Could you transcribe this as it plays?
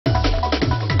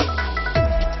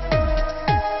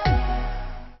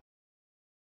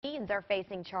teens are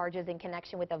facing charges in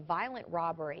connection with a violent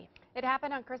robbery. It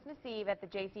happened on Christmas Eve at the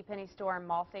JCPenney store in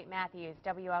Mall St. Matthews.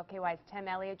 WLKY's Tim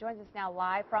Elliott joins us now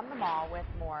live from the mall with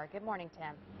more. Good morning,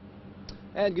 Tim.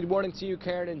 And good morning to you,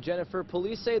 Karen and Jennifer.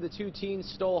 Police say the two teens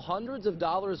stole hundreds of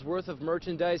dollars worth of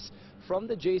merchandise from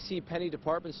the JCPenney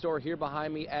department store here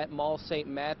behind me at Mall St.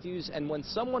 Matthews. And when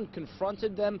someone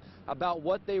confronted them about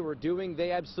what they were doing,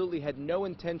 they absolutely had no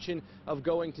intention of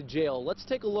going to jail. Let's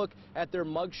take a look at their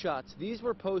mugshots. These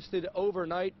were posted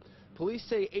overnight. Police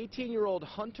say 18-year-old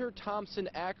Hunter Thompson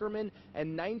Ackerman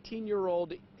and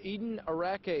 19-year-old Eden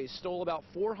Arake stole about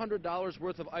 $400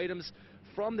 worth of items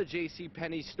from the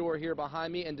JCPenney store here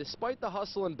behind me. And despite the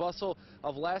hustle and bustle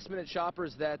of last-minute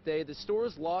shoppers that day, the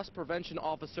store's loss prevention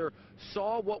officer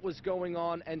saw what was going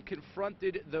on and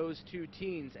confronted those two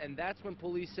teens. And that's when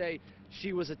police say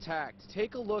she was attacked.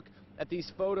 Take a look at these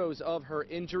photos of her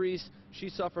injuries. She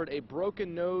suffered a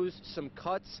broken nose, some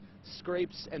cuts,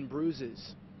 scrapes, and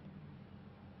bruises.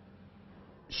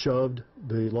 Shoved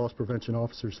the loss prevention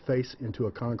officer's face into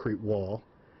a concrete wall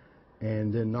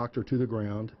and then knocked her to the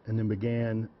ground and then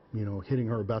began, hitting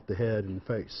her about the head and the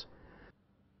face.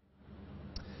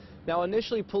 Now,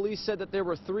 initially, police said that there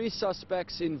were 3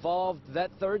 suspects involved.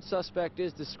 That third suspect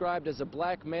is described as a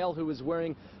black male who is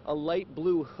wearing a light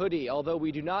blue hoodie, although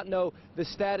we do not know the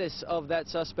status of that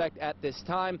suspect at this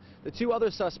time. The 2 other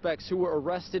suspects who were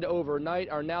arrested overnight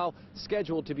are now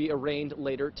scheduled to be arraigned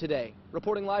later today.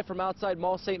 Reporting live from outside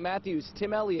Mall St. Matthews,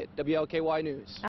 Tim Elliott, WLKY News.